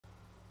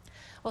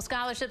Well,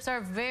 scholarships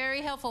are very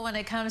helpful when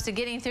it comes to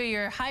getting through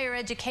your higher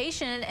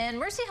education, and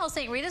Mercy Health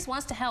St. Rita's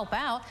wants to help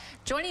out.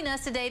 Joining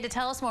us today to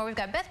tell us more, we've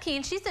got Beth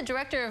Keehn. She's the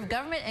Director of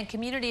Government and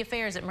Community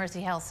Affairs at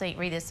Mercy Health St.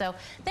 Rita's. So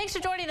thanks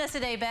for joining us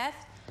today, Beth.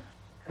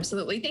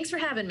 Absolutely. Thanks for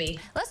having me.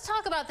 Let's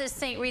talk about this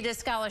St. Rita's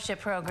Scholarship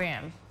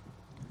Program.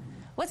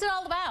 What's it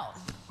all about?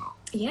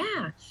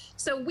 Yeah.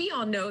 So we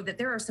all know that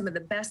there are some of the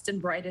best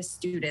and brightest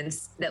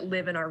students that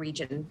live in our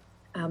region.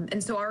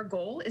 And so our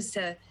goal is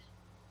to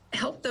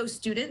help those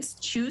students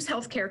choose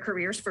healthcare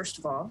careers, first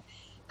of all,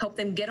 help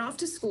them get off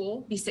to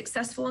school, be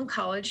successful in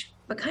college,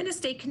 but kind of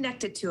stay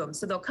connected to them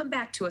so they'll come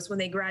back to us when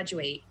they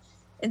graduate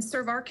and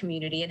serve our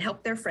community and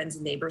help their friends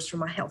and neighbors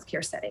from a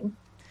healthcare setting.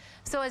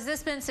 So has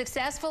this been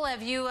successful?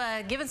 Have you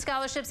given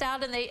scholarships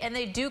out and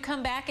they do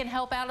come back and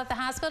help out at the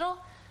hospital?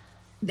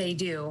 They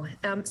do.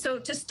 So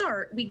to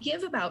start, we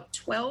give about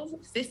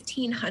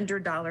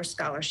 $1,500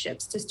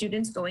 scholarships to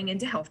students going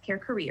into healthcare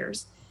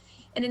careers.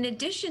 And in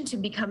addition to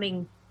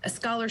becoming a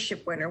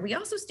scholarship winner, we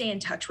also stay in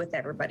touch with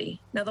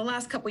everybody. Now, the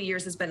last couple of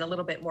years has been a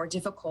little bit more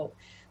difficult,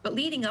 but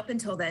leading up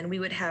until then, we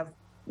would have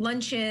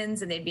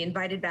luncheons and they'd be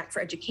invited back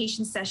for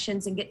education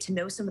sessions and get to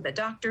know some of the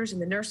doctors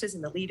and the nurses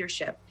and the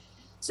leadership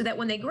so that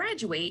when they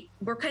graduate,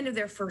 we're kind of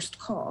their first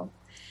call.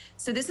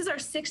 So this is our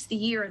 6th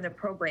year in the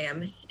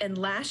program. And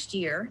last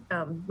year,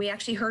 we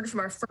actually heard from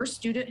our first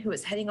student who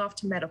was heading off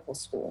to medical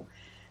school.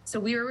 So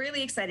we were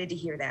really excited to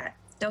hear that.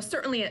 Now,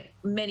 certainly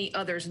many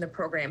others in the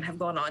program have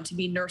gone on to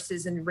be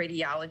nurses and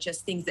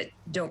radiologists, things that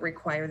don't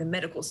require the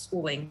medical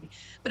schooling.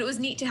 But it was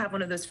neat to have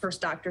one of those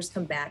first doctors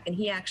come back, and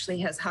he actually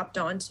has hopped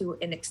on to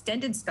an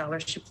extended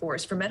scholarship for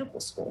us for medical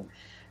school.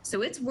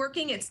 So it's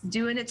working, it's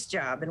doing its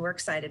job, and we're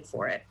excited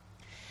for it.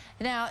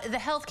 Now, the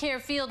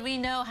healthcare field, we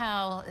know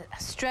how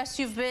stressed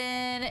you've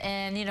been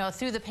and,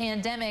 through the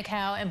pandemic,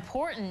 how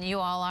important you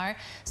all are.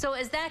 So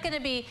is that going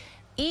to be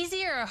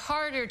easier or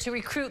harder to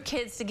recruit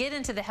kids to get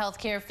into the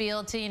healthcare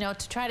field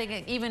to try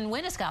to even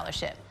win a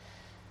scholarship?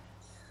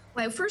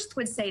 Well, I first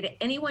would say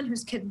to anyone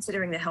who's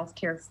considering the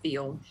healthcare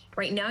field,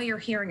 right now you're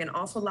hearing an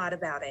awful lot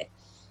about it,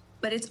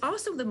 but it's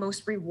also the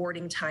most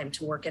rewarding time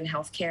to work in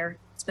healthcare.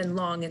 It's been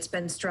long, it's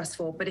been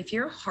stressful, but if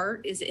your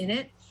heart is in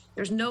it,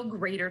 there's no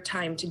greater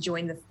time to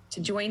join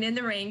in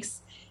the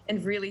ranks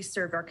and really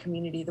serve our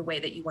community the way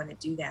that you want to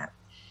do that.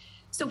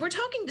 So we're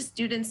talking to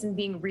students and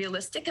being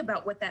realistic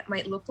about what that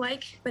might look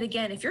like. But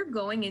again, if you're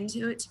going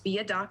into it to be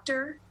a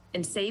doctor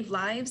and save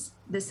lives,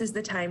 this is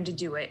the time to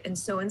do it. And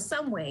so in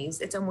some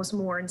ways, it's almost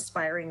more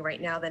inspiring right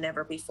now than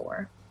ever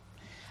before.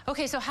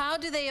 Okay, so how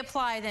do they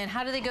apply then?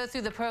 How do they go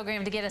through the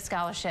program to get a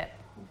scholarship?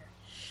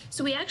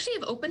 So we actually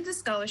have opened the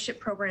scholarship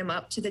program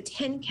up to the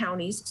 10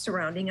 counties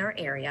surrounding our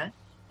area.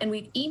 And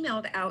we've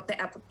emailed out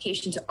the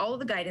application to all of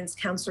the guidance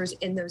counselors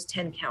in those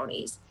 10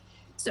 counties.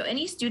 So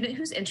any student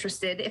who's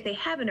interested, if they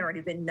haven't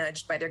already been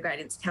nudged by their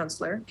guidance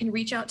counselor, can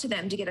reach out to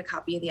them to get a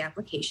copy of the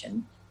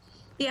application.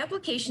 The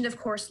application, of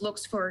course,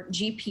 looks for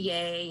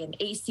GPA and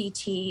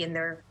ACT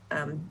and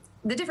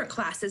the different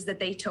classes that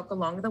they took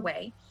along the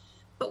way.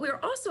 But we're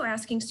also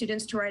asking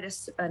students to write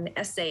an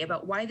essay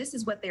about why this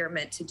is what they are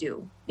meant to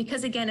do.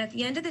 Because again, at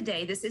the end of the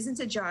day, this isn't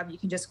a job you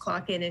can just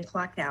clock in and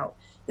clock out.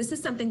 This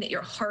is something that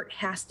your heart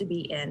has to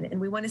be in, and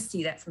we want to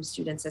see that from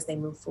students as they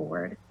move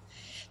forward.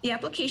 The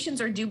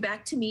applications are due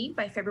back to me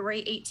by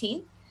February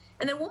 18th,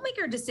 and then we'll make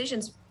our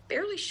decisions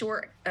fairly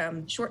short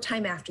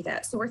time after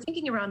that. So we're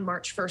thinking around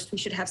March 1st, we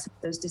should have some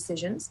of those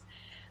decisions.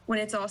 When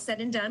it's all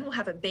said and done, we'll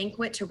have a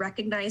banquet to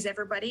recognize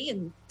everybody,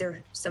 and there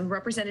are some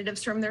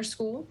representatives from their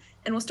school,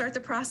 and we'll start the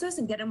process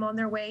and get them on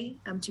their way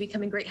to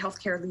becoming great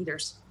healthcare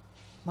leaders.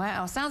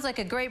 Wow, sounds like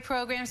a great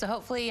program. So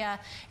hopefully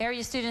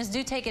area students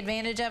do take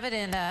advantage of it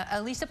and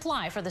at least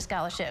apply for the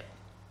scholarship.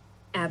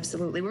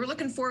 Absolutely. We're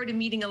looking forward to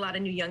meeting a lot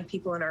of new young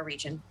people in our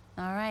region.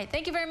 All right.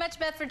 Thank you very much,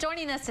 Beth, for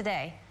joining us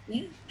today.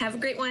 Yeah. Have a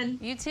great one.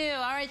 You too.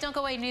 All right. Don't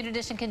go away. New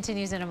Edition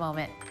continues in a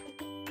moment.